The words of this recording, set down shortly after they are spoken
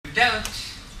we've dealt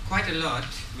quite a lot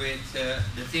with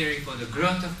the theory for the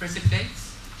growth of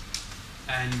precipitates,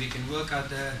 and we can work out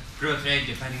the growth rate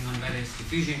depending on whether it's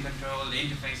diffusion controlled,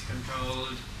 interface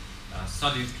controlled,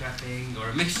 solute trapping, or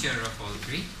a mixture of all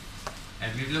three.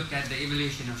 And we've looked at the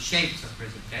evolution of shapes of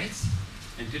precipitates.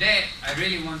 And today I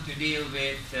really want to deal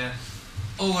with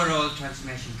overall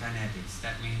transformation kinetics.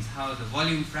 That means how the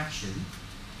volume fraction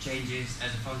changes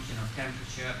as a function of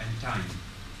temperature and time.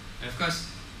 And of course,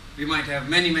 we might have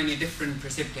many different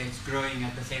precipitates growing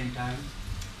at the same time,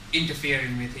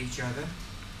 interfering with each other,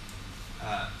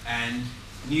 and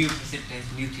new precipitates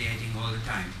nucleating all the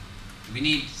time. We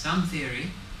need some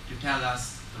theory to tell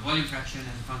us the volume fraction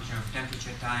as a function of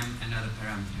temperature, time, and other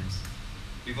parameters.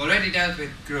 We've already dealt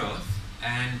with growth,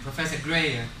 and Professor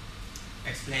Greyer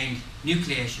explained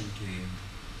nucleation to you.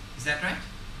 Is that right?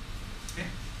 Okay.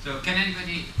 So can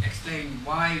anybody explain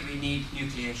why we need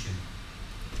nucleation?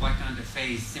 Why can't the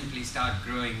phase simply start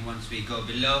growing once we go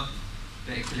below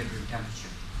the equilibrium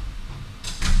temperature?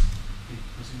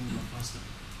 Because it will go faster.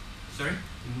 Sorry?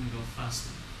 It will go faster.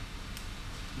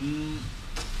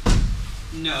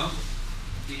 No.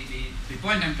 The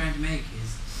point I'm trying to make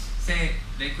is, say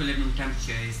the equilibrium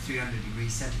temperature is 300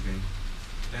 degrees centigrade.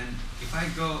 Then if I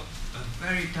go a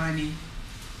very tiny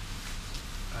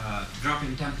drop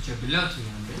in temperature below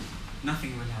 300,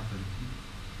 nothing will happen.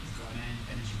 You've got an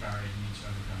energy barrier you need to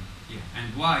overcome. Yeah.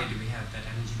 And why do we have that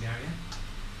energy barrier?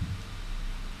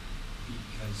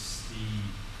 Because the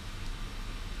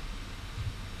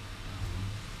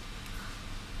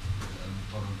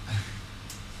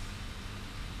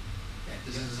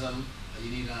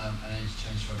you need an energy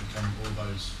change to overcome all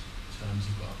those terms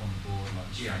you've got up on the board,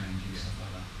 like strain energy and stuff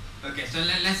like that. Okay, so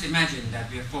let's imagine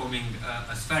that we are forming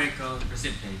a spherical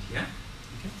precipitate here.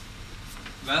 Okay.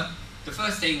 Well, the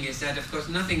first thing is that, of course,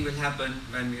 nothing will happen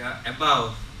when we are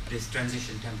above this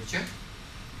transition temperature.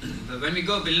 But when we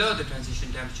go below the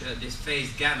transition temperature, this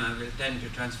phase gamma will tend to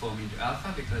transform into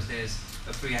alpha because there's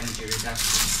a free energy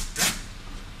reduction. Right?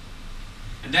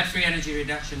 And that free energy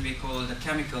reduction we call the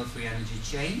chemical free energy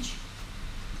change.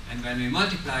 And when we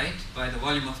multiply it by the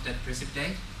volume of that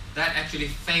precipitate, that actually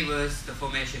favors the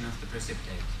formation of the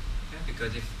precipitate. Okay?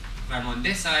 Because if I'm on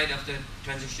this side of the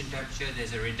transition temperature,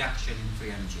 there's a reduction in free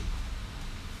energy.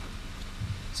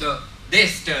 So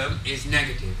this term is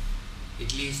negative.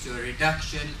 It leads to a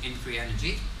reduction in free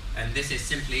energy, and this is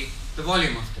simply the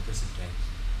volume of the precipitate.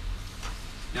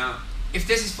 Now, if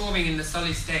this is forming in the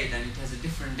solid state and it has a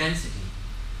different density,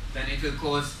 then it will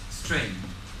cause strain.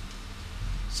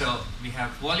 So we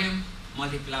have volume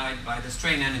multiplied by the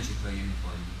strain energy per unit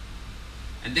volume.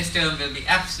 And this term will be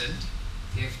absent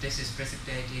if this is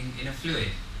precipitating in a fluid,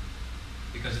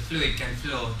 because a fluid can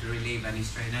flow to relieve any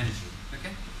strain energy.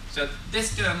 Okay? So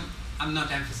this term I'm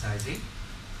not emphasizing.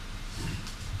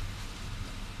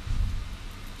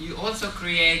 You also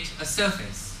create a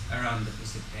surface around the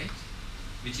precipitate,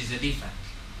 which is a defect,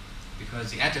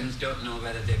 because the atoms don't know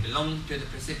whether they belong to the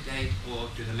precipitate or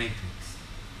to the matrix.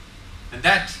 And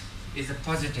that is a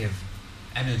positive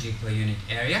energy per unit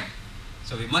area.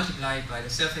 So we multiply it by the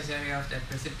surface area of that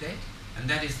precipitate, and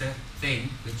that is the thing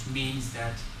which means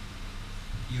that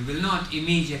you will not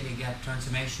immediately get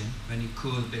transformation when you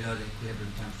cool below the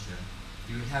equilibrium temperature.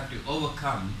 You will have to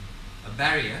overcome a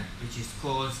barrier which is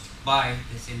caused by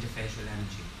this interfacial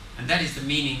energy. And that is the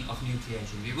meaning of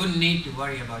nucleation. We wouldn't need to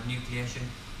worry about nucleation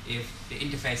if the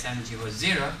interface energy was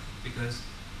zero, because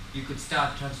you could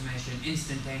start transformation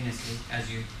instantaneously as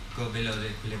you go below the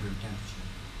equilibrium temperature.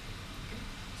 Okay?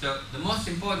 So the most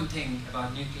important thing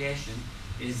about nucleation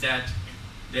is that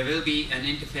there will be an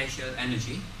interfacial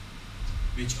energy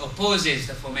which opposes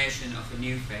the formation of a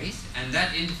new phase, and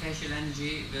that interfacial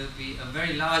energy will be a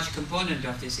very large component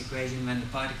of this equation when the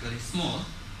particle is small.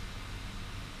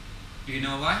 Do you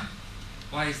know why?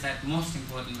 Why is that most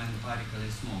important when the particle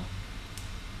is small?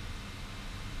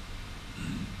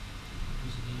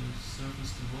 Because of the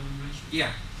surface to volume ratio?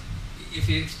 Yeah. If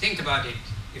you think about it,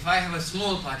 if I have a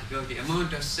small particle, the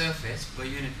amount of surface per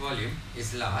unit volume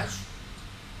is large.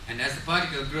 And as the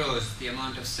particle grows, the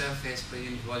amount of surface per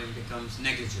unit volume becomes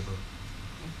negligible.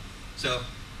 Okay? So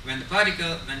when the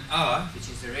particle, when r, which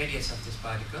is the radius of this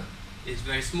particle, is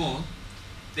very small,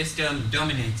 this term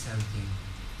dominates everything.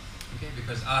 Okay?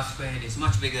 Because r squared is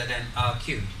much bigger than r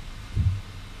cubed.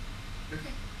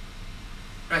 Okay?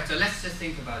 Right, so let's just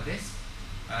think about this.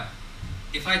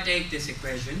 If I take this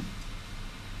equation,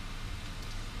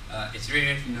 it's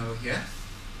rewritten over here.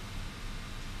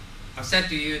 I've said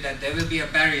to you that there will be a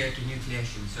barrier to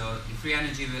nucleation, so the free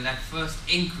energy will at first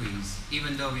increase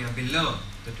even though we are below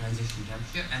the transition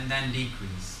temperature, and then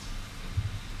decrease.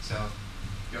 So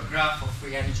your graph of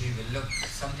free energy will look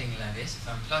something like this. If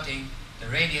I'm plotting the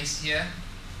radius here,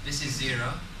 this is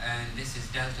 0, and this is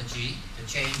delta G, the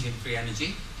change in free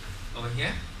energy over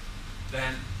here,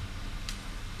 then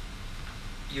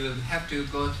you will have to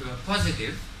go through a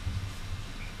positive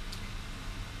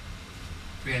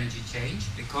free energy change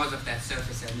because of that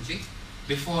surface energy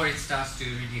before it starts to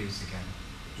reduce again.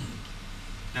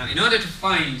 Now, in order to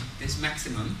find this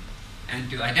maximum and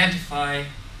to identify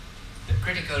the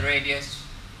critical radius,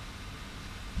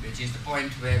 which is the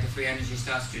point where the free energy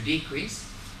starts to decrease,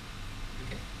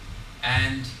 okay,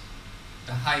 and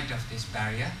the height of this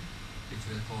barrier, which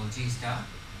we'll call G star,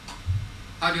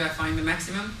 how do I find the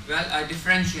maximum? Well, I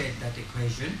differentiate that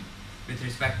equation with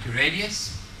respect to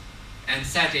radius and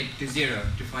set it to 0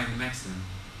 to find the maximum.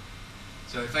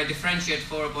 So if I differentiate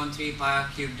 4 upon 3 pi r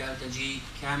cubed delta G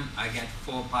cam, I get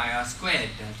 4 pi r squared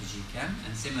delta G cam,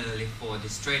 and similarly for the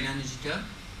strain energy term.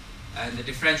 And the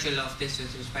differential of this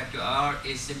with respect to r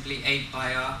is simply 8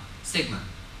 pi r sigma.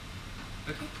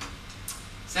 Okay?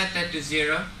 Set that to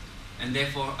 0, and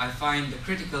therefore I find the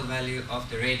critical value of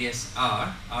the radius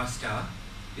r star,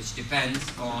 which depends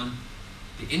on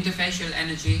the interfacial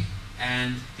energy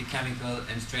and the chemical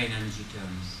and strain energy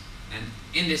terms. And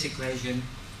in this equation,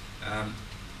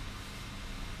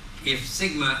 if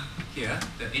sigma here,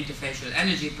 the interfacial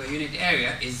energy per unit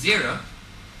area, is 0,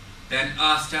 then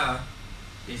r star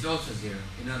is also 0.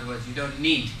 In other words, you don't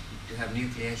need to have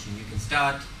nucleation. You can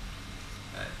start,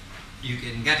 you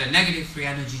can get a negative free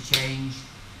energy change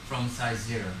from size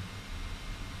 0.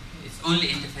 Okay? It's only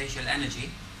interfacial energy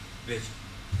which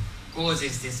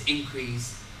causes this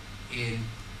increase in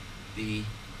the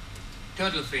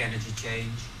total free energy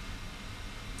change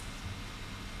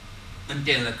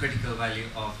until the critical value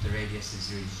of the radius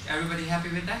is reached. Everybody happy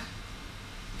with that?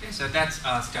 Okay, so that's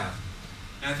r star.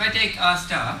 Now if I take r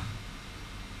star,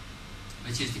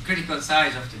 which is the critical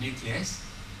size of the nucleus,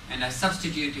 and I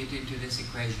substitute it into this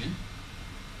equation,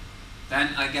 then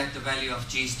I get the value of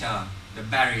G star, the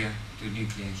barrier to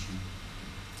nucleation.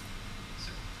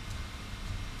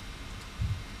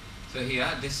 So here,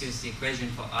 this is the equation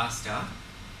for r star.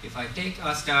 If I take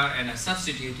r star and I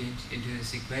substitute it into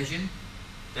this equation,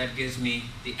 that gives me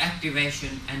the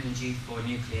activation energy for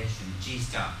nucleation, G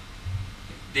star,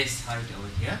 this height over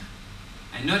here.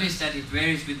 And notice that it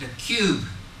varies with the cube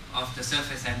of the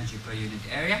surface energy per unit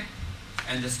area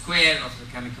and the square of the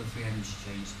chemical free energy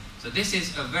change. So this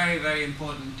is a very, very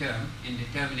important term in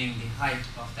determining the height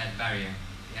of that barrier,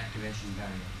 the activation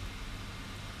barrier.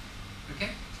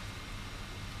 Okay?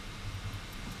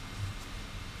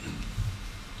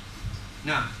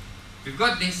 Now, we've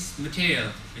got this material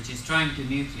which is trying to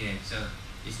nucleate. So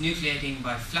it's nucleating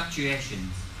by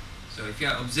fluctuations. So if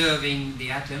you're observing the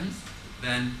atoms,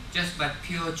 then just by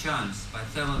pure chance, by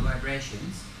thermal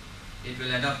vibrations, it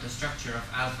will adopt the structure of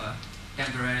alpha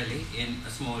temporarily in a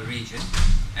small region.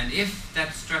 And if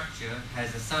that structure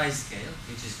has a size scale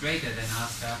which is greater than r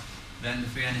star, then the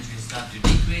free energy will start to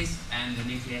decrease and the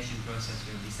nucleation process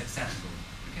will be successful.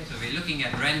 Okay, so we're looking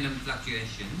at random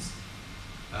fluctuations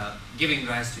giving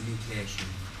rise to nucleation.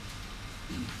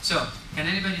 So, can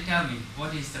anybody tell me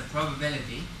what is the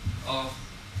probability of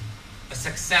a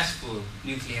successful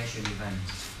nucleation event?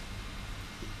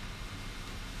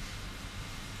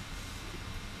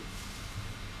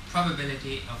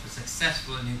 Probability of a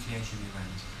successful nucleation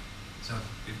event. So,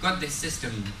 we've got this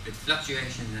system with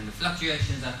fluctuations, and the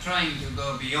fluctuations are trying to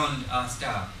go beyond r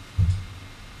star.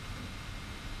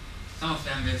 Some of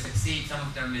them will succeed, some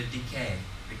of them will decay,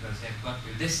 because they've got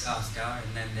to this r star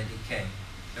and then they decay.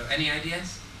 So any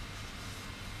ideas?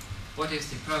 What is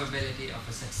the probability of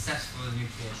a successful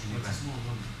nucleation event? It's a small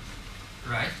number.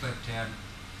 Right, but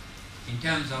in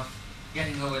terms of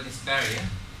getting over this barrier,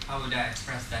 how would I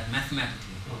express that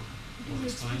mathematically? Oh, well,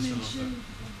 it's exponential of it.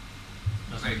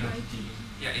 That's Very good. exactly.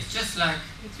 Yeah, it's just like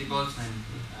the Boltzmann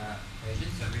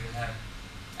equation. So we will have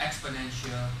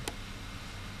exponential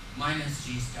minus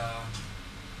G star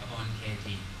upon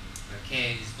kT, where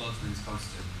K is Boltzmann's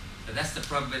constant. So that's the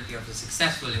probability of a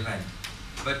successful event.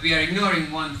 But we are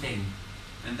ignoring one thing,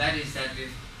 and that is that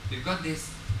we've got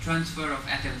this transfer of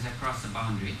atoms across the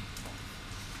boundary.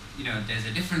 You know, there's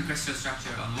a different crystal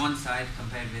structure on one side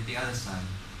compared with the other side.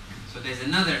 So there's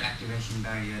another activation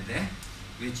barrier there,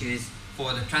 which is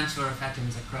for the transfer of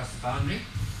atoms across the boundary.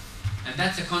 And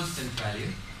that's a constant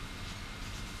value,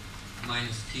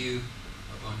 minus Q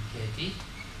upon kT,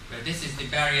 where this is the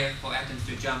barrier for atoms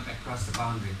to jump across the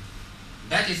boundary.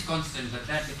 That is constant, but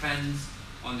that depends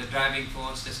on the driving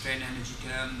force, the strain energy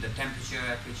term, the temperature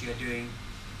at which you're doing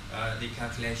the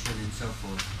calculation, and so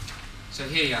forth. So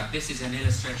here you are. This is an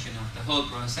illustration of the whole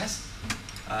process.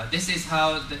 This is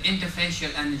how the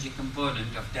interfacial energy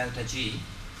component of delta G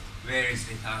varies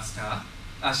with R star.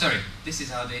 This is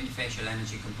how the interfacial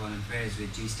energy component varies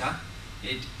with G star.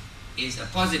 It is a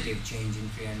positive change in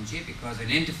free energy because an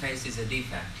interface is a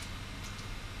defect.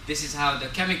 This is how the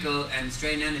chemical and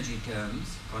strain energy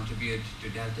terms contribute to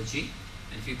delta G.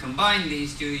 And if you combine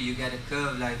these two, you get a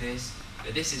curve like this,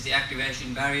 where this is the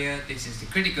activation barrier, this is the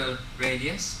critical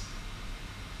radius,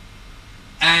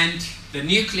 and the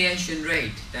nucleation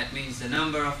rate, that means the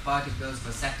number of particles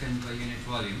per second per unit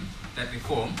volume that we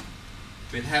form,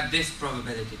 will have this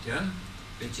probability term,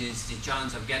 which is the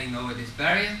chance of getting over this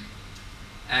barrier,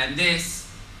 and this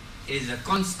is a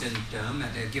constant term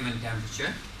at a given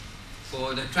temperature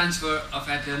for the transfer of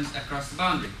atoms across the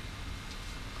boundary.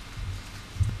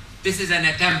 This is an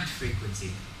attempt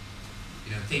frequency.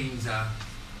 Things are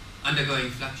undergoing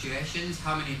fluctuations.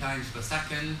 How many times per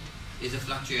second is a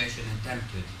fluctuation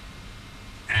attempted?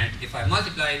 And if I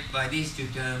multiply it by these two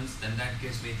terms, then that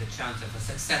gives me the chance of a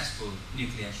successful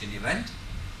nucleation event.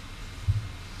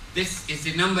 This is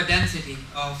the number density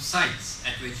of sites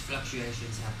at which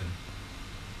fluctuations happen.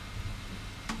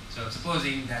 So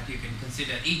supposing that you can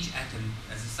consider each atom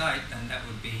as a site, then that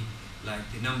would be like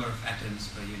the number of atoms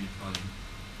per unit volume.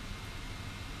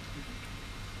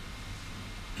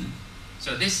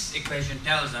 So this equation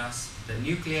tells us the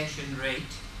nucleation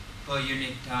rate per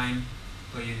unit time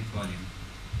per unit volume.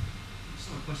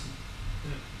 So a question.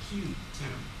 The Q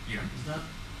term, is that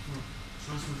for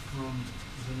transfer from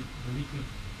the liquid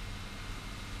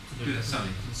to the solid?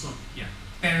 To the solid. Yeah.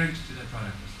 Parent to the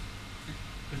product.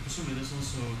 But presumably there's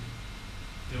also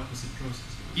the opposite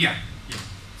process. Yeah.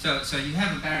 So you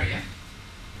have a barrier.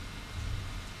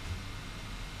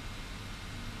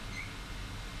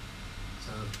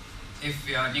 So if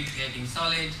we are nucleating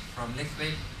solid from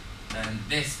liquid, then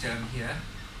this term here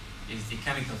is the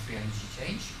chemical free energy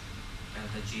change,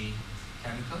 delta G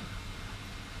chemical.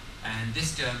 And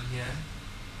this term here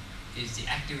is the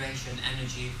activation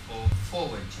energy for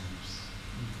forward jumps.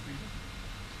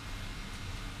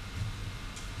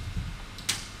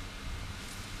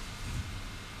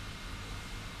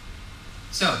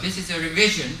 So this is a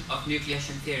revision of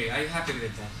nucleation theory. Are you happy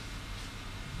with that?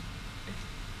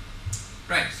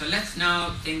 Right, so let's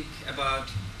now think about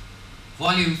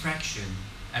volume fraction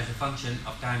as a function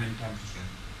of time and temperature.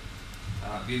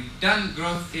 We've done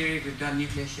growth theory, we've done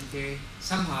nucleation theory.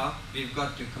 Somehow we've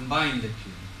got to combine the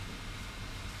two.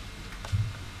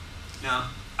 Now,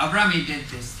 Avrami did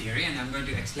this theory, and I'm going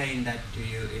to explain that to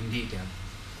you in detail.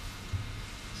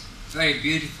 Very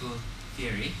beautiful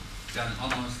theory, done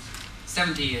almost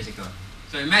 70 years ago.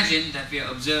 So imagine that we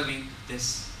are observing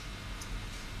this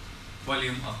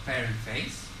volume of parent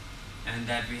phase, and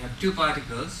that we have two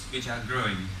particles which are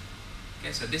growing.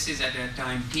 Okay, so this is at a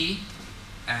time t,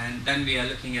 and then we are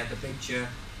looking at the picture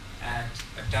at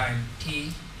a time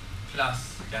t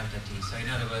plus delta t. So in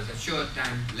other words, a short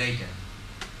time later.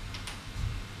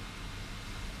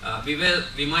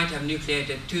 We might have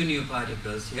nucleated two new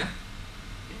particles here,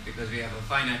 because we have a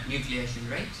finite nucleation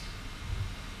rate,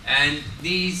 and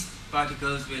these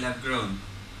particles will have grown.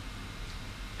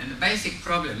 And the basic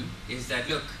problem is that,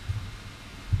 look,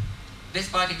 this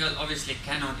particle obviously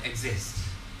cannot exist.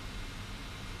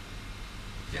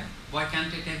 Yeah? Why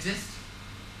can't it exist?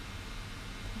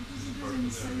 Because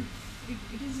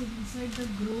it is inside the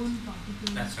grown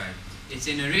particle. That's right. It's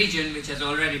in a region which has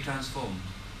already transformed.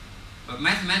 But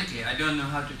mathematically, I don't know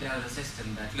how to tell the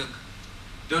system that, look,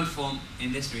 don't form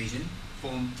in this region,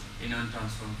 form in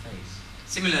untransformed phase.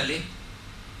 Similarly,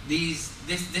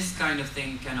 this kind of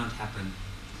thing cannot happen,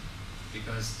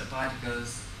 because the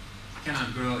particles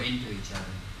cannot grow into each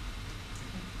other.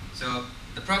 So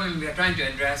the problem we are trying to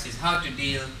address is how to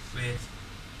deal with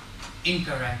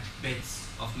incorrect bits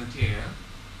of material,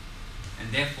 and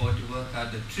therefore to work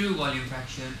out the true volume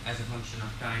fraction as a function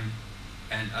of time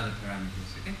and other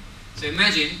parameters. Okay? So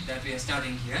imagine that we are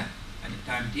starting here at the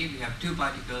time t, we have two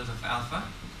particles of alpha,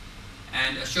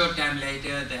 and a short time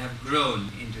later they have grown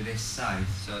into this size.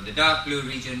 So the dark blue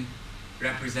region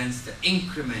represents the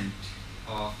increment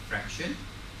of fraction,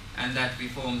 and that we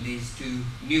form these two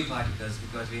new particles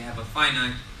because we have a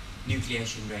finite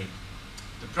nucleation rate.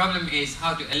 The problem is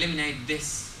how to eliminate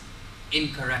this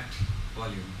incorrect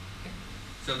volume. Okay?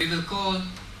 So we will call,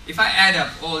 if I add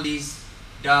up all these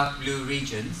dark blue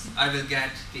regions, I will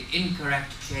get the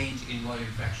incorrect change in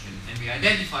volume fraction, and we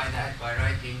identify that by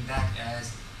writing that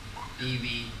as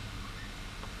EV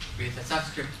with a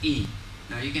subscript E.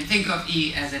 Now you can think of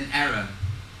E as an error,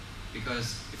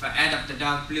 because if I add up the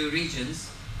dark blue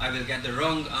regions, I will get the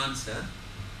wrong answer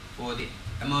for the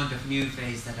amount of new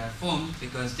phase that are formed,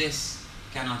 because this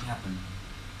cannot happen.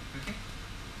 Okay?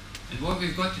 And what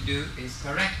we've got to do is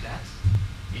correct that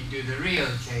into the real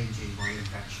change in volume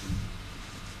fraction.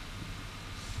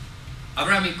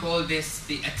 Avrami called this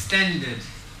the extended,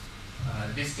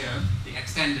 this term, the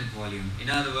extended volume. In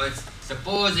other words,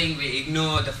 supposing we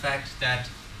ignore the fact that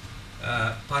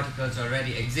particles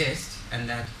already exist and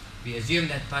that we assume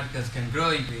that particles can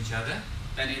grow into each other,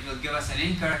 then it will give us an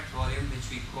incorrect volume which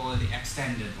we call the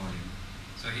extended volume.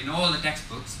 So in all the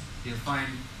textbooks, you'll find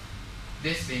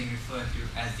this being referred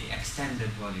to as the extended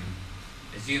volume,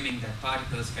 assuming that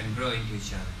particles can grow into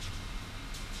each other.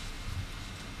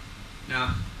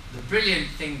 Now, the brilliant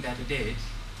thing that he did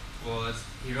was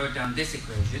he wrote down this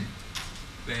equation,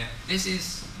 where this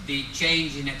is the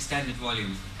change in extended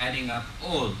volume, adding up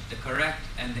all the correct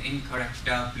and the incorrect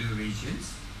dark blue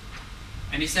regions.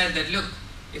 And he said that, look,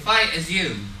 if I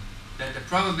assume that the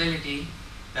probability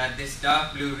that this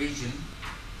dark blue region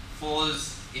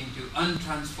falls into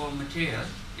untransformed material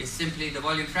is simply the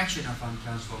volume fraction of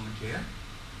untransformed material,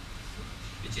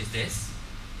 which is this,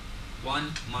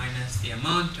 1 minus the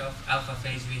amount of alpha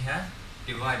phase we have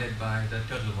divided by the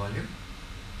total volume,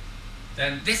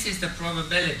 then this is the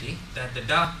probability that the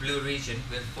dark blue region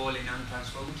will fall in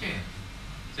untransformed material.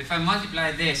 So if I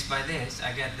multiply this by this,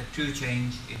 I get the true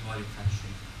change in volume fraction.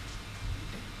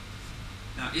 Okay.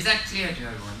 Now, is that clear to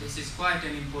everyone? This is quite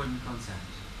an important concept.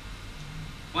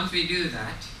 Once we do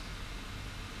that,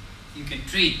 you can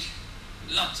treat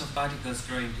lots of particles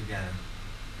growing together.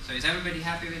 So is everybody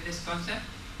happy with this concept?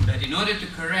 That in order to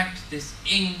correct this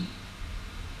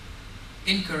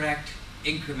incorrect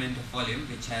increment of volume,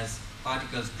 which has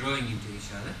particles growing into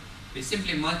each other, we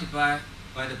simply multiply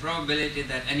by the probability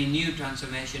that any new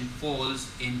transformation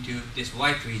falls into this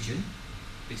white region,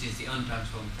 which is the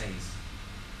untransformed phase.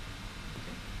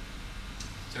 Okay.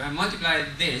 So I multiply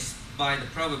this by the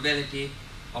probability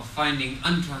of finding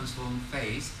untransformed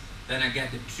phase, then I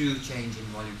get the true change in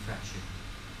volume fraction.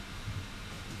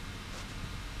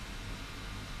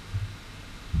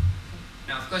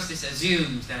 Now, of course, this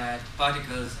assumes that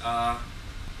particles are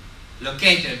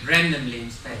located randomly in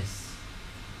space.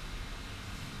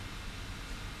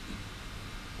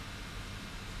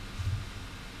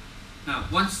 Now,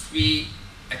 once we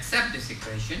accept this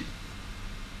equation,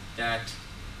 that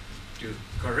to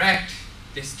correct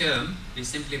this term, we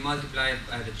simply multiply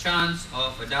by the chance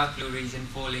of a dark blue region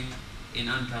falling in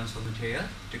untransformed material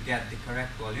to get the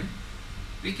correct volume,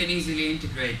 we can easily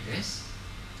integrate this.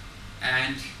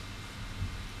 And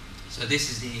so this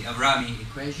is the Avrami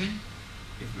equation.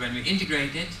 When we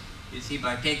integrate it, you see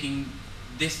by taking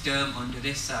this term onto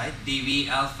this side, dV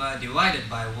alpha divided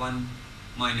by 1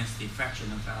 minus the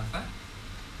fraction of alpha.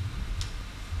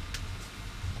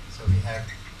 So we have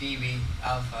dV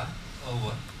alpha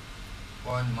over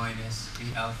 1 minus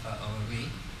V alpha over V.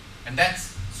 And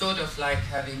that's sort of like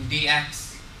having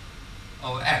dx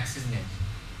over x, isn't it?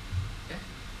 Okay?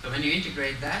 So when you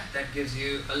integrate that, that gives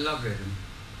you a logarithm.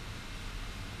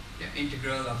 The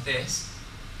integral of this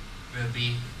will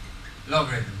be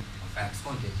logarithm of x,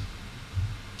 won't it?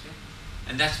 Okay?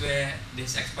 And that's where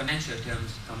this exponential term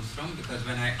comes from, because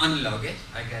when I unlog it,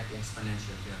 I get the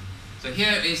exponential term. So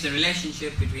here is the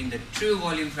relationship between the true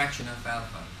volume fraction of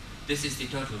alpha. This is the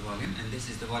total volume, and this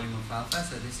is the volume of alpha,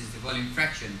 so this is the volume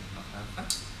fraction of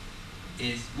alpha,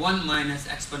 is 1 minus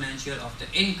exponential of the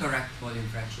incorrect volume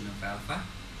fraction of alpha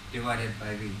divided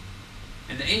by V.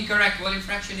 And the incorrect volume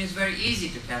fraction is very easy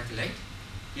to calculate.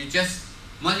 You just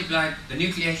multiply the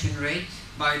nucleation rate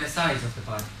by the size of the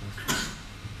particles.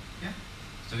 Yeah?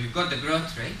 So we've got the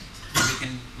growth rate, so we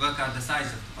can work out the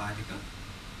size of the particle.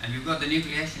 And we've got the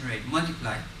nucleation rate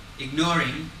multiplied,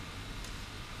 ignoring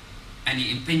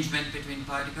any impingement between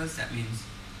particles, that means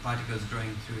particles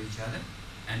growing through each other,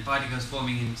 and particles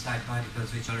forming inside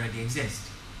particles which already exist.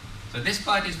 So this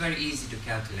part is very easy to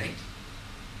calculate.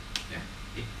 Yeah?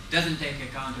 It doesn't take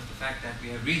account of the fact that we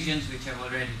have regions which have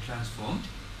already transformed,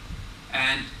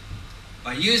 and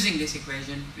by using this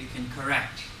equation we can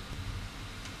correct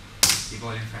the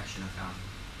volume fraction of alpha.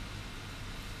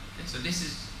 Okay, so this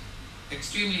is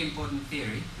extremely important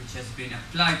theory which has been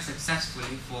applied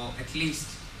successfully for at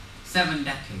least 7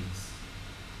 decades,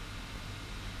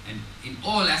 and in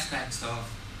all aspects of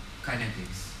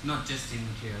kinetics, not just in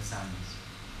material science.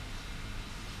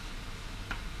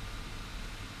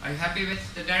 Are you happy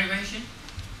with the derivation?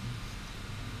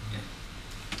 Yeah.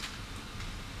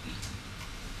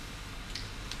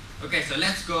 Okay, so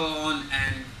let's go on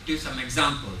and do some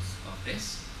examples of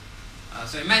this.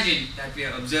 So imagine that we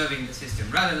are observing the system,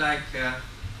 rather like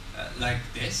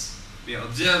this. We are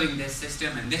observing this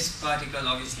system, and this particle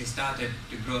obviously started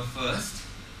to grow first.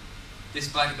 This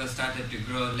particle started to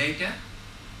grow later,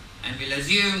 and we'll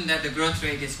assume that the growth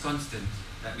rate is constant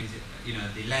that means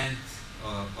the length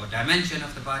or dimension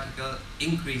of the particle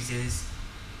increases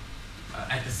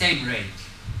at the same rate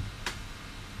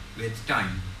with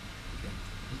time. Okay.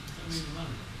 Is that really a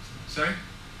valid approximation? Sorry?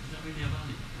 Is that really a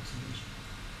valid approximation?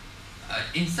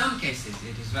 In some cases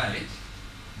it is valid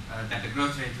that the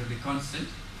growth rate will be constant.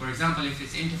 For example, if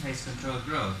it's interface controlled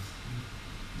growth,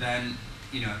 then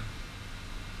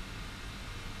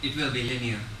it will be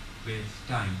linear with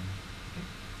time. Okay.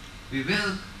 We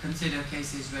will consider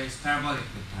cases where it's parabolic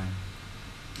with time.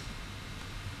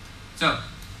 So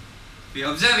we're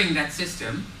observing that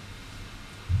system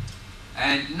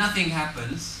and nothing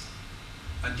happens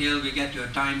until we get to a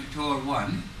time tau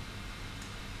 1,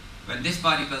 when this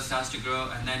particle starts to grow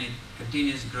and then it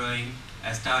continues growing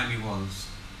as time evolves.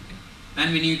 Okay.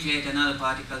 Then we nucleate another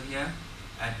particle here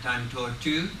at time tau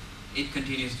 2. It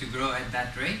continues to grow at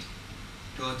that rate.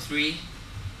 Tau 3,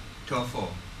 tau 4.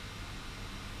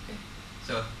 Okay.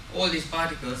 So all these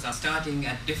particles are starting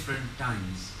at different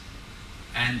times.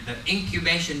 And the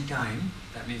incubation time,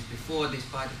 that means before this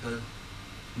particle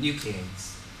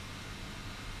nucleates,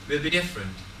 will be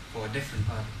different for different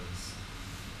particles.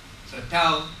 So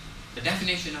tau, the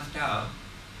definition of tau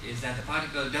is that the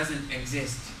particle doesn't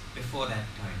exist before that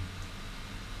time.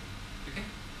 Okay?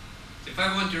 So if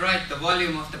I want to write the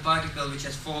volume of the particle which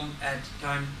has formed at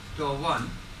time tau 1,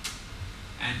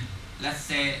 and let's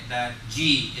say that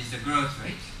g is the growth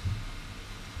rate,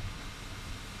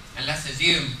 and let's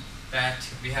assume that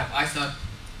we have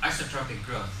isotropic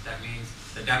growth. That means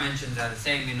the dimensions are the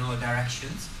same in all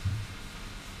directions.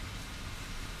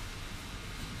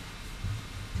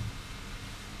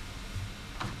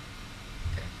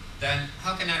 Okay. Then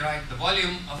how can I write the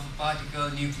volume of a particle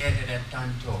nucleated at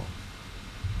time tau?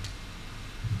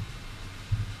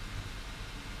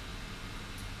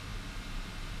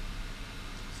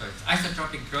 So it's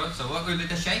isotropic growth. So what will be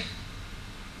the shape?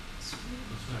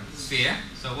 Sphere.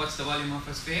 So what's the volume of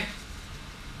a sphere?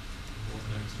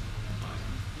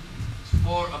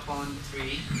 4 upon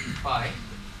 3 pi,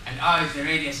 and r is the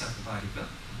radius of the particle,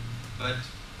 but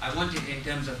I want it in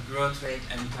terms of growth rate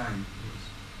and time.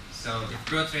 So if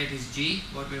growth rate is g,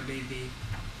 what will be the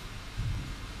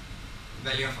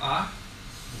value of r?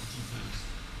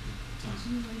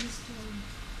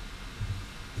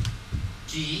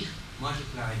 G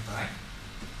multiplied by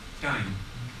time.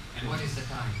 And what is the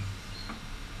time?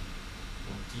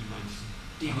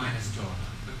 T minus tau.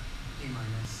 T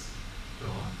minus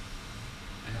tau.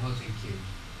 And the whole thing cubed.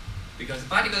 Because the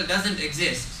particle doesn't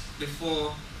exist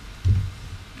before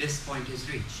this point is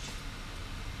reached.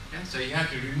 Yeah? So you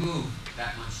have to remove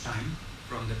that much time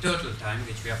from the total time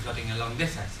which we are plotting along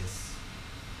this axis.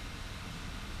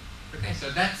 Okay, so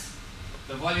that's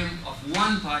the volume of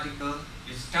one particle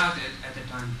which started at the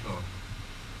time tau.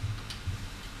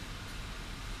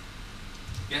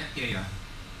 Yeah, here you are.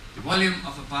 The volume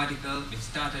of a particle which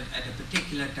started at a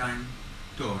particular time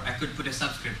tau. I could put a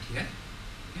subscript here.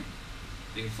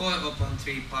 Okay. 4 upon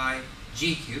 3 pi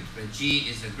g cubed, where g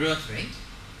is the growth rate,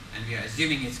 and we are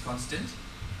assuming it's constant.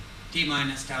 T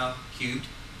minus tau cubed,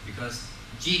 because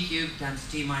g cubed times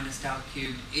t minus tau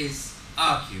cubed is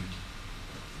r cubed.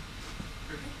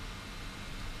 Okay.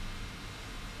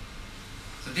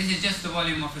 So this is just the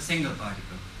volume of a single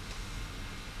particle.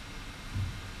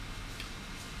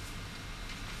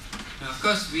 Now, of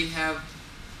course, we have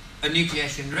a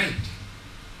nucleation rate.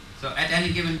 So at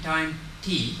any given time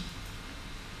t,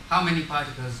 how many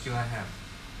particles do I have?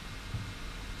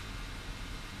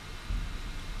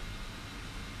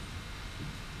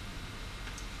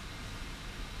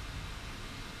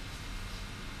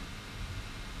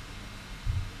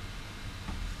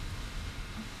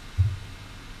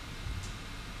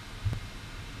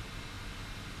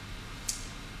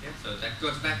 Yeah, so that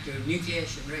goes back to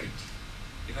nucleation rate.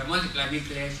 If I multiply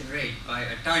nucleation rate by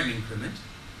a time increment,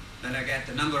 then I get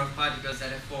the number of particles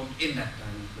that are formed in that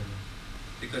time increment.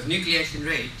 Because nucleation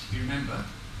rate, you remember,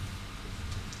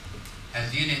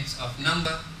 has units of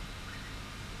number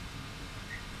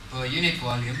per unit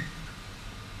volume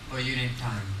per unit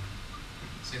time.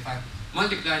 So if I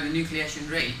multiply the nucleation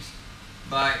rate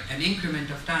by an increment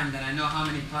of time, then I know how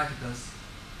many particles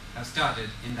have started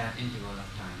in that interval of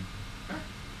time. Right?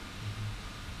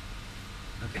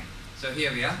 Okay. So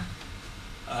here we are.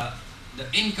 The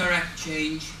incorrect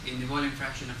change in the volume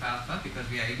fraction of alpha, because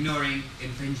we are ignoring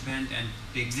impingement and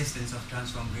the existence of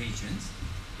transformed regions,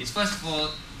 is first of all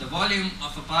the volume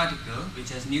of a particle which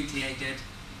has nucleated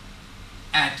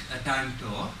at a time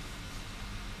tau,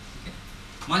 okay,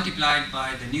 multiplied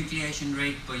by the nucleation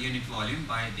rate per unit volume,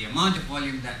 by the amount of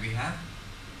volume that we have,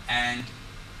 and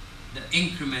the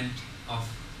increment of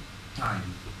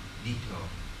time, d tau.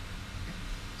 Okay.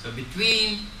 So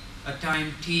between a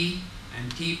time t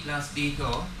and t plus d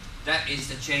tau, that is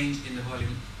the change in the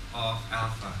volume of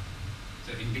alpha.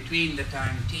 So in between the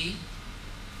time t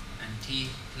and t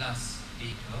plus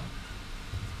d tau,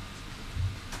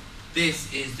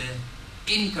 this is the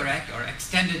incorrect or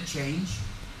extended change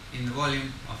in the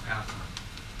volume of alpha.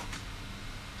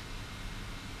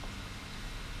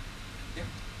 Yep.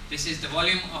 This is the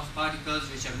volume of particles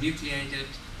which have nucleated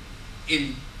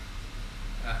in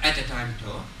at a time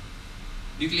tau,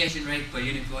 nucleation rate per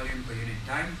unit volume per unit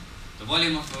time, the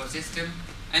volume of our system,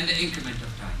 and the increment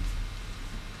of time.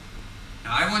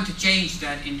 Now I want to change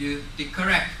that into the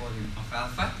correct volume of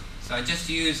alpha, so I just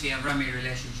use the Avrami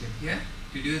relationship here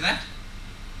to do that,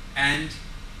 and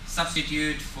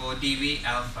substitute for dV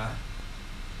alpha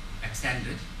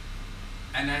extended,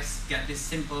 and I get this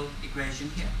simple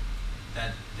equation here,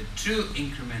 that the true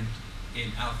increment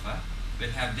in alpha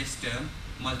will have this term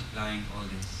multiplying all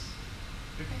this.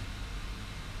 Okay.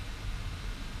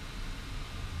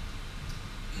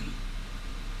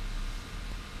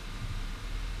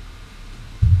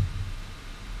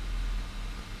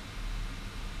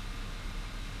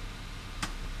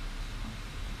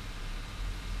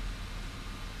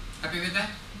 Happy with that?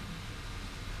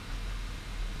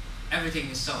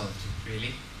 Everything is solved,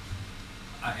 really.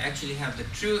 I actually have the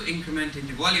true increment in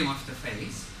the volume of the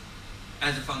phase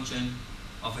as a function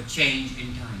of a change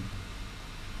in time.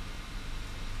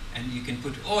 And you can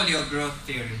put all your growth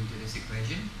theory into this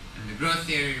equation. And the growth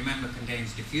theory, remember,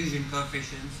 contains diffusion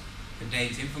coefficients,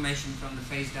 contains information from the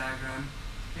phase diagram.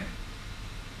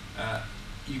 Yeah?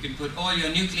 You can put all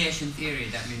your nucleation theory,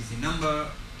 that means the number,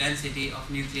 density of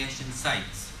nucleation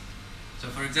sites. So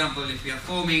for example, if we are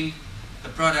forming the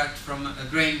product from a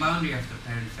grain boundary of the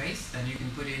parent phase, then you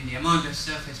can put in the amount of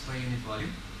surface per unit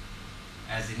volume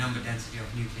as the number density of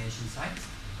nucleation sites.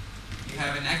 You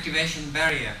have an activation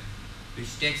barrier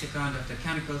which takes account of the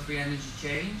chemical free energy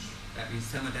change, that means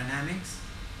thermodynamics,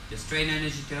 the strain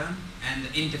energy term, and the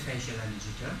interfacial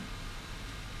energy term.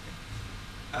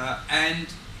 And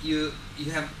you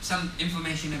have some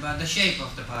information about the shape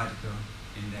of the particle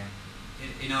in there.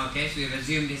 In our case, we have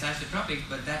assumed it's isotropic,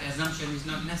 but that assumption is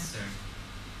not necessary.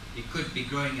 It could be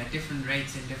growing at different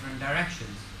rates in different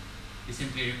directions. We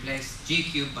simply replace g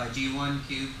cubed by g1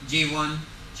 cubed, g1,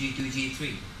 g2,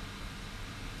 g3.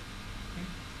 Okay?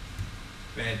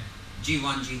 Where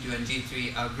g1, g2, and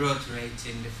g3 are growth rates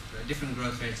in different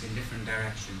growth rates in different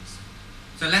directions.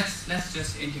 So let's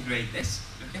just integrate this.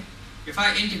 Okay? If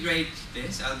I integrate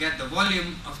this, I'll get the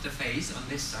volume of the phase on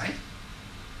this side,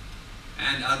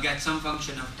 and I'll get some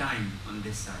function of time on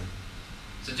this side.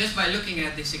 So just by looking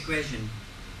at this equation,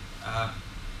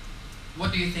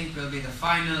 what do you think will be the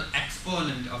final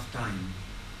exponent of time?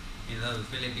 In other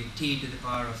words, will it be t to the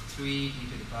power of 3, t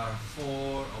to the power of 4,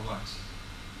 or what?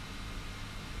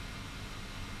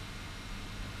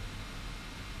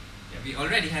 Yeah, we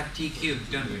already have t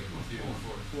cubed, don't we?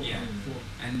 4. Yeah,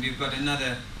 and we've got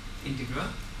another integral.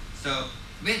 So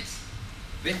with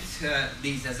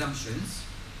these assumptions,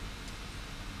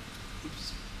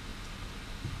 oops.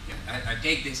 Yeah, I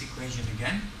take this equation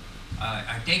again.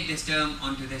 I take this term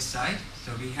onto this side,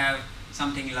 so we have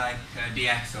something like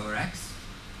dx over x.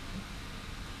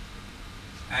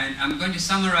 And I'm going to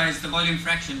summarize the volume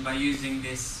fraction by using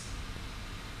this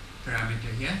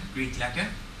parameter here, Greek letter,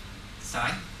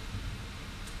 psi.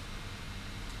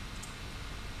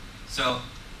 So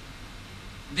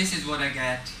this is what I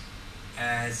get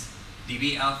as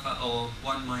dV alpha over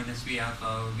 1 minus V alpha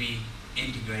over V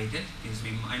integrated, gives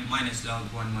me minus log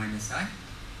 1 minus I,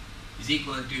 is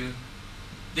equal to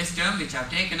this term, which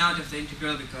I've taken out of the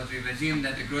integral because we've assumed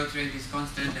that the growth rate is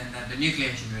constant and that the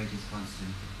nucleation rate is constant.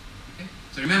 Okay?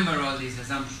 So remember all these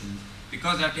assumptions.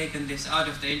 Because I've taken this out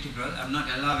of the integral, I'm not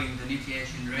allowing the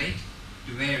nucleation rate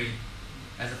to vary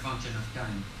as a function of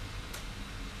time.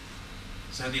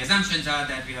 So the assumptions are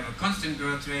that we have a constant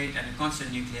growth rate and a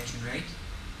constant nucleation rate,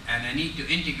 and I need to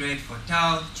integrate for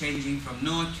tau changing from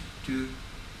 0 to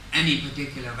any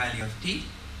particular value of t.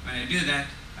 When I do that,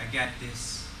 I get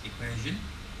this equation,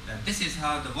 that this is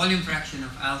how the volume fraction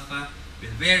of alpha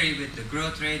will vary with the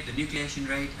growth rate, the nucleation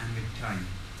rate, and with time.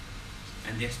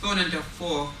 And the exponent of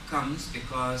 4 comes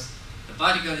because the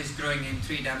particle is growing in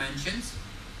 3 dimensions.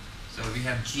 So we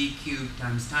have g cubed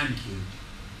times time cubed.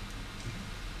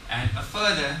 And a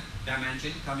further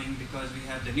dimension coming because we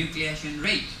have the nucleation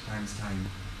rate times time.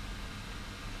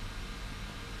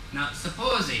 Now,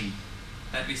 supposing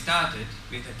that we started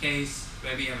with a case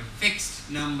where we have a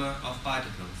fixed number of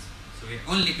particles. So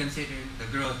we're only considering the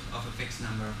growth of a fixed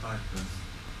number of particles.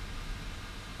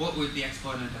 What would the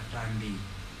exponent of time be?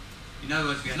 In other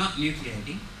words, we are not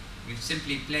nucleating. We've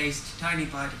simply placed tiny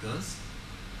particles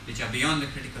which are beyond the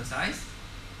critical size,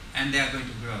 and they are going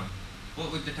to grow.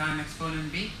 What would the time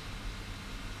exponent be?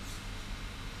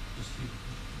 Just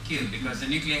Q, because the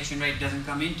nucleation rate doesn't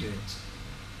come into it.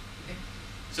 Okay?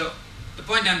 So the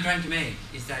point I'm trying to make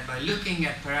is that by looking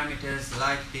at parameters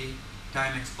like the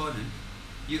time exponent,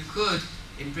 you could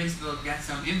in principle get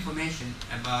some information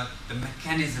about the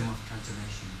mechanism of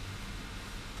transformation.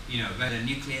 You know, whether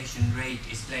nucleation rate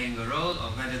is playing a role,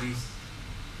 or whether these,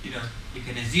 you know, you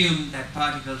can assume that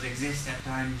particles exist at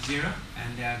time 0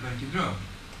 and they are going to grow.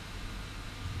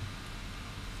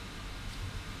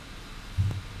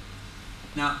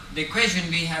 Now, the equation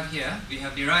we have here, we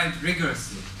have derived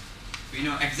rigorously. We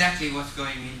know exactly what's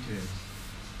going into it.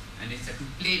 And it's a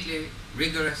completely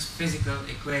rigorous physical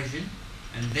equation,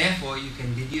 and therefore you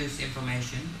can deduce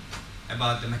information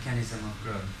about the mechanism of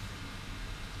growth.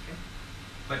 Okay?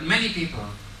 But many people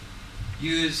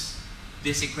use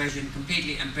this equation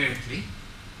completely empirically.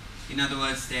 In other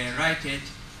words, they write it,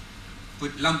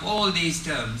 lump all these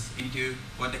terms into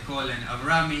what they call an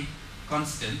Avrami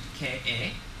constant, Ka,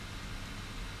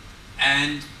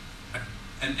 and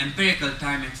an empirical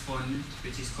time exponent,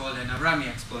 which is called an Avrami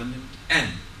exponent, n.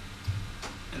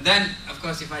 And then, of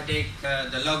course, if I take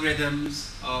the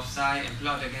logarithms of psi and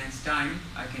plot against time,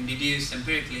 I can deduce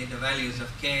empirically the values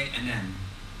of k and n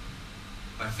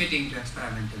by fitting to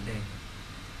experimental data.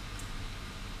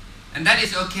 And that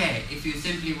is okay if you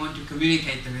simply want to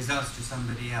communicate the results to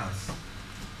somebody else.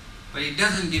 But it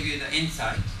doesn't give you the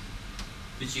insight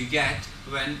which you get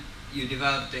when you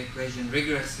develop the equation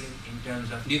rigorously in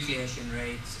terms of nucleation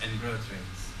rates and growth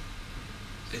rates.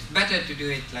 So it's better to do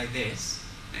it like this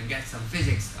and get some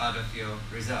physics out of your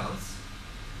results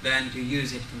than to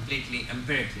use it completely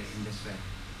empirically in this way.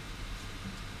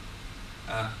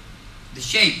 The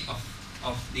shape of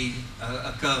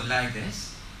a curve like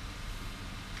this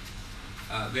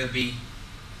will be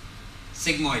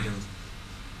sigmoidal.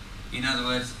 In other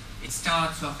words, it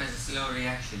starts off as a slow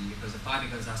reaction because the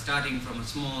particles are starting from a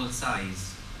small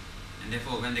size, and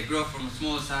therefore when they grow from a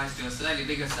small size to a slightly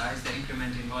bigger size, the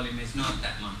increment in volume is not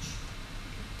that much.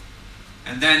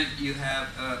 And then you have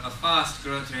a fast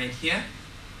growth rate here,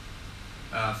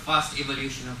 fast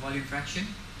evolution of volume fraction,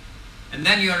 and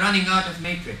then you are running out of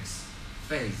matrix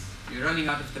phase. You're running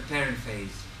out of the parent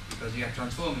phase because you are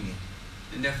transforming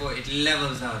it, and therefore it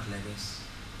levels out like this.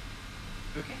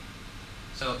 Okay?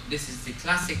 So this is the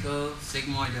classical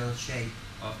sigmoidal shape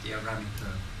of the Avrami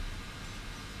curve.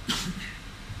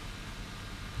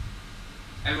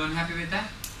 Everyone happy with that?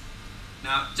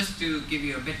 Now, just to give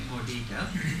you a bit more detail,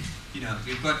 you know,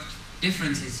 we've got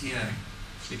differences here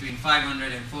between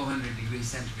 500 and 400 degrees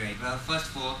centigrade. Well, first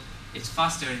of all, it's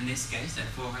faster in this case at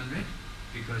 400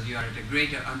 because you are at a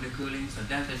greater undercooling, so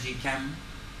delta G chem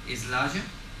is larger.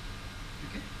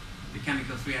 Okay? The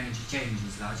chemical free energy change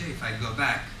is larger. If I go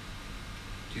back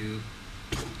to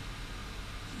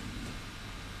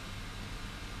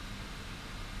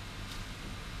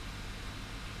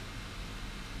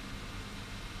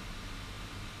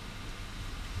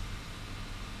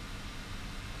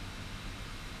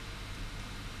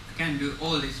I can do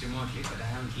all this remotely, but I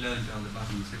haven't learned all the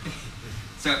buttons. Okay?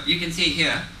 So you can see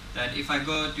here that if I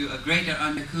go to a greater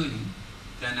undercooling,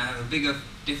 then I have a bigger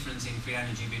difference in free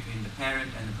energy between the parent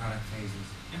and the product phases.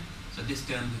 Yeah? So this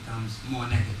term becomes more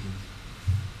negative.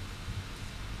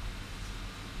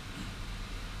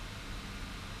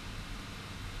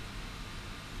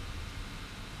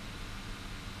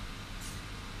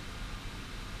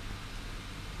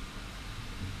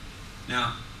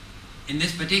 Now, in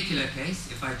this particular case,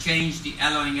 if I change the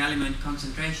alloying element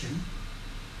concentration,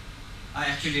 I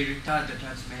actually retard the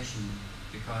transformation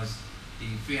because the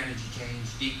free energy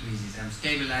change decreases. I'm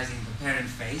stabilizing the parent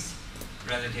phase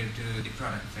relative to the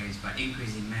product phase by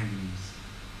increasing manganese.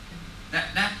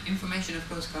 That information, of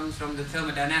course, comes from the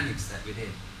thermodynamics that we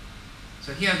did.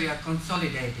 So here we are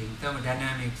consolidating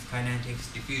thermodynamics,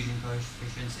 kinetics, diffusion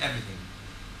coefficients, everything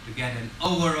to get an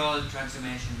overall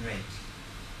transformation rate.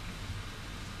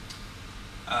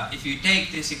 If you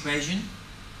take this equation,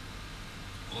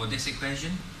 or this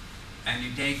equation, and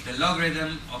you take the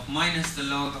logarithm of minus the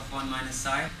log of 1 minus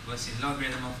psi versus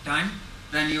logarithm of time,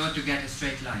 then you ought to get a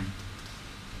straight line.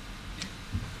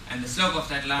 And the slope of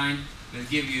that line will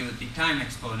give you the time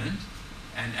exponent,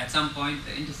 and at some point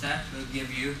the intercept will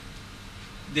give you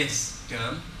this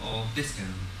term or this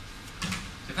term.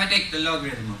 So if I take the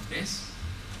logarithm of this,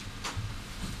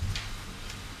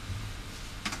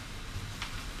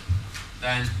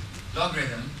 then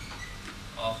logarithm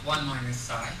of 1 minus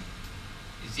psi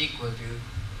is equal to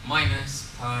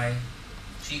minus pi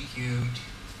g cubed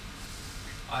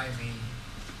IV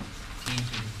t to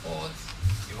the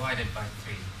 4th divided by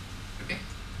 3. Okay?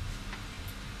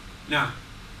 Now,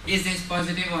 is this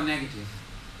positive or negative?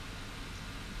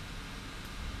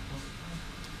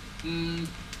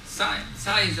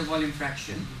 Psi is the volume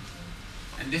fraction,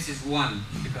 and this is 1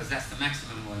 because that's the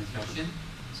maximum volume fraction.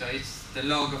 So it's the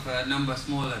log of a number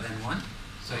smaller than 1,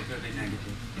 so it will be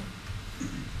negative.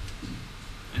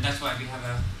 And that's why we have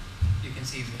a, you can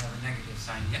see we have a negative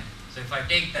sign here. So if I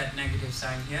take that negative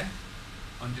sign here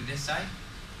onto this side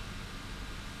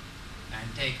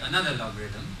and take another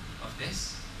logarithm of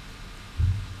this,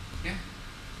 yeah,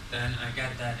 then I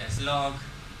get that as log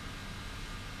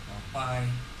of pi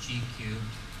g cubed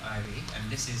IV, and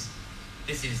this is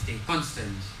the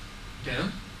constant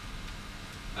term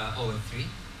over 3.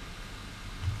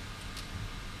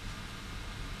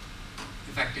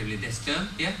 Effectively this term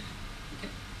here, okay,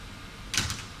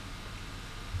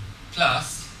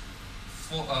 plus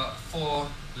 4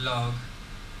 log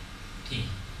t.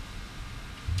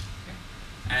 Okay.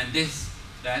 And this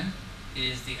then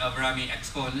is the Avrami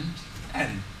exponent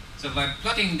n. So by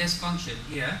plotting this function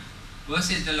here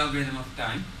versus the logarithm of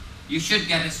time, you should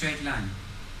get a straight line.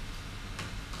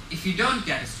 If you don't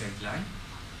get a straight line,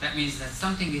 that means that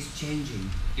something is changing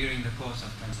during the course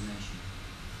of transformation.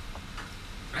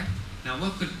 Right? Now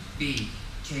what could be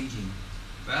changing?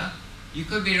 Well, you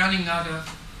could be running out of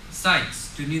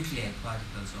sites to nucleate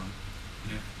particles on.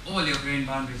 You know, all your grain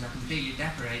boundaries are completely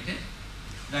decorated,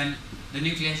 then the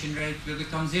nucleation rate will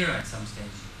become 0 at some stage.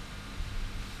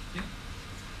 Yeah?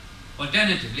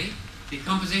 Alternatively, the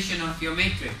composition of your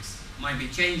matrix might be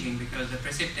changing because the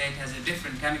precipitate has a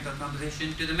different chemical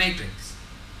composition to the matrix.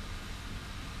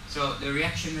 So the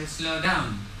reaction will slow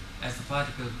down as the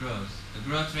particle grows. The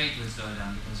growth rate will slow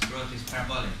down because growth is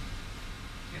parabolic.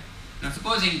 Yeah. Now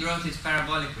supposing growth is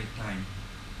parabolic with time,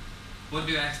 what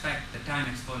do you expect the time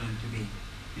exponent to be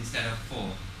instead of 4?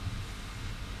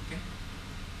 Okay.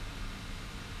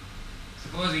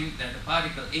 Supposing that the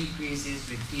particle increases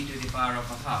with t to the power of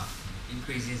a half,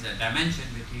 increases a dimension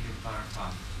with t to the power of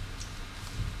half,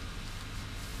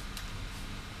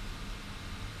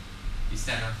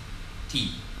 instead of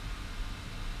t.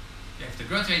 If the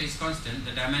growth rate is constant,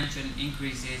 the dimension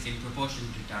increases in proportion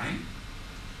to time.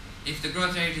 If the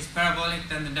growth rate is parabolic,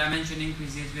 then the dimension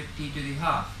increases with t to the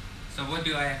half. So what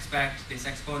do I expect this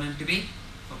exponent to be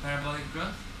for parabolic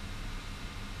growth?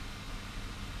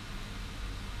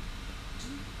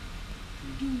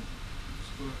 2.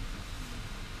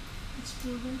 It's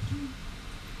 4 by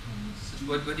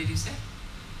 2. What did you say?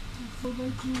 4 by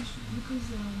 2 because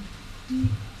t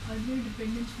earlier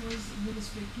dependence was with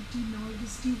respect to t, now it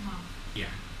is t half. Yeah.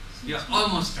 So You're it's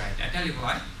almost right. I tell you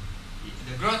why.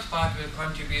 The growth part will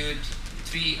contribute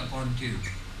 3 upon 2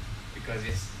 because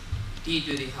it's t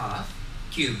to the half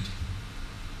cubed.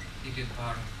 T to the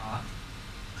power of half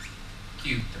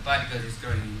cubed. The particle is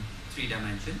growing in 3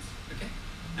 dimensions. Okay?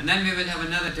 And then we will have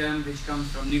another term which comes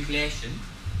from nucleation.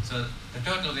 So the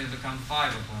total will become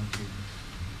 5 upon 2.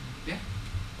 Yeah?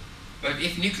 But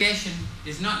if nucleation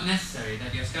is not necessary,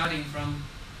 that you're starting from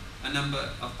a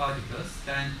number of particles,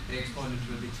 then the exponent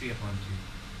will be 3 upon 2.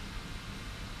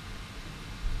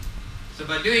 So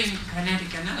by doing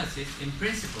kinetic analysis, in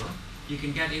principle, you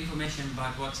can get information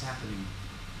about what's happening.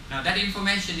 Now that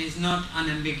information is not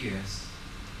unambiguous.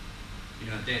 You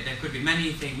know, there could be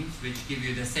many things which give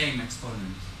you the same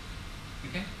exponent.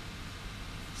 Okay?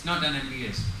 It's not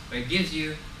unambiguous, but it gives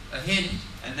you a hint,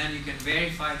 and then you can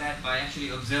verify that by actually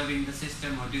observing the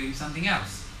system or doing something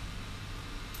else.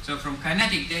 So from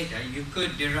kinetic data, you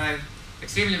could derive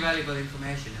extremely valuable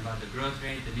information about the growth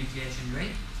rate, the nucleation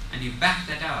rate, and you back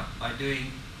that up by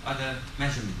doing other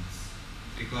measurements,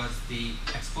 because the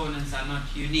exponents are not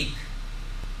unique.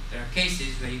 There are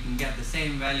cases where you can get the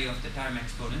same value of the time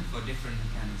exponent for different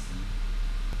mechanisms.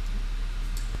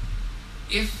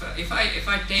 If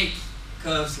I take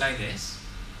curves like this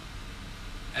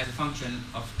as a function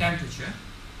of temperature,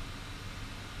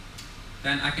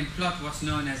 then I can plot what's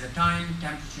known as a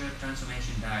time-temperature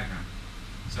transformation diagram.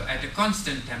 So at a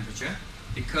constant temperature,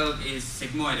 the curve is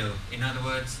sigmoidal. In other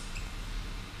words,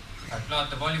 if I plot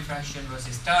the volume fraction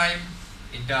versus time,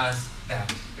 it does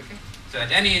that. Okay? So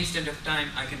at any instant of time,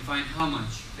 I can find how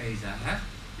much phase I have.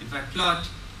 If I plot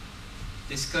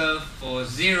this curve for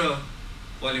 0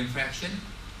 volume fraction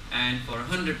and for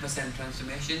 100%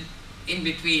 transformation, in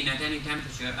between at any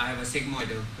temperature, I have a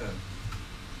sigmoidal curve.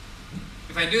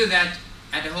 If I do that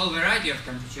at a whole variety of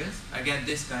temperatures, I get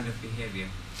this kind of behavior.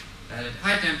 That at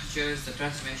high temperatures, the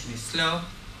transformation is slow,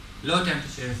 low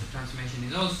temperatures, the transformation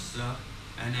is also slow,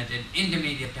 and at an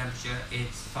intermediate temperature,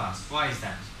 it's fast. Why is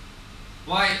that?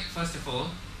 Why, first of all,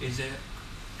 is the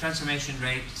transformation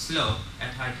rate slow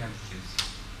at high temperatures?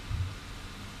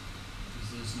 Because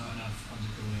there's not enough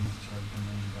undercooling to open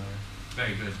the barrier.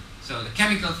 Very good. So the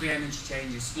chemical free energy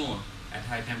change is small at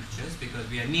high temperatures because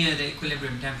we are near the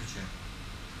equilibrium temperature.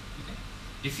 Okay.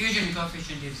 Diffusion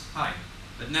coefficient is high,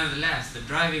 but nevertheless the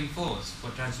driving force for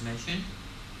transformation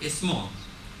is small,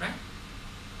 right?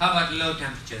 How about low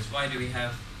temperatures? Why do we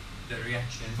have the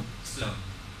reaction slow?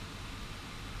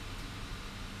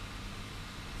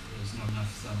 There's not enough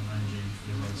thermal energy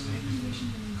for the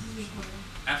rate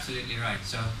of Absolutely right.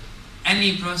 So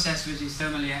any process which is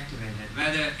thermally activated,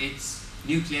 whether it's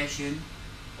nucleation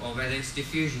or whether it's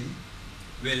diffusion,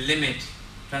 will limit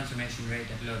transformation rate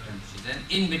at low temperatures. And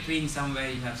in between somewhere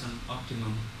you have some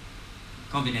optimum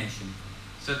combination.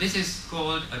 So this is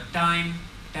called a time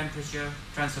temperature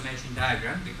transformation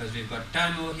diagram because we've got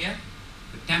time over here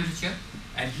with temperature,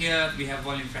 and here we have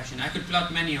volume fraction. I could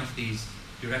plot many of these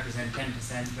to represent 10%,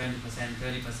 20%,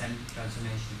 30%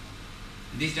 transformation.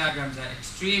 These diagrams are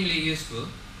extremely useful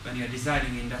when you're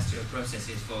designing industrial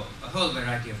processes for a whole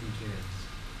variety of materials.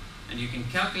 And you can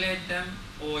calculate them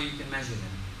or you can measure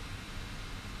them.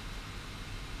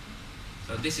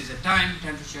 So this is a time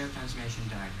temperature transformation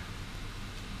diagram.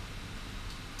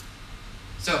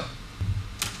 So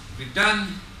we've done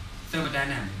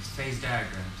thermodynamics, phase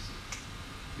diagrams.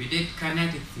 We did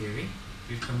kinetic theory.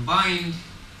 We've combined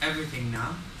everything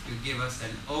now to give us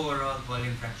an overall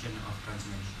volume fraction of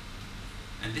transformation.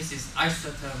 And this is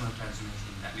isothermal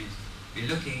transformation. That means we're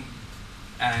looking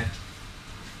at,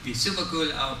 we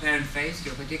supercool our parent phase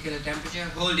to a particular temperature,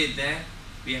 hold it there.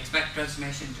 We expect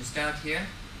transformation to start here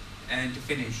and to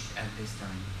finish at this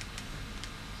time.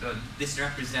 So this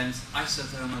represents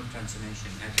isothermal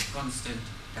transformation at a constant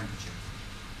temperature.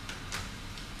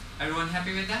 Everyone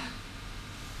happy with that?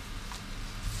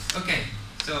 Okay,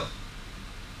 so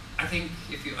I think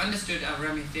if you understood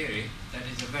Avrami theory, that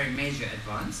is a very major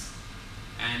advance.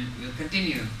 And we'll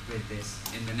continue with this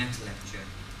in the next lecture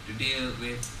to deal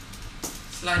with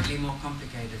slightly more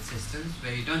complicated systems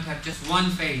where you don't have just one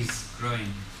phase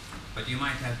growing, but you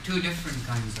might have two different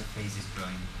kinds of phases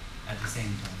growing at the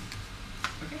same time.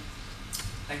 Okay?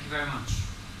 Thank you very much.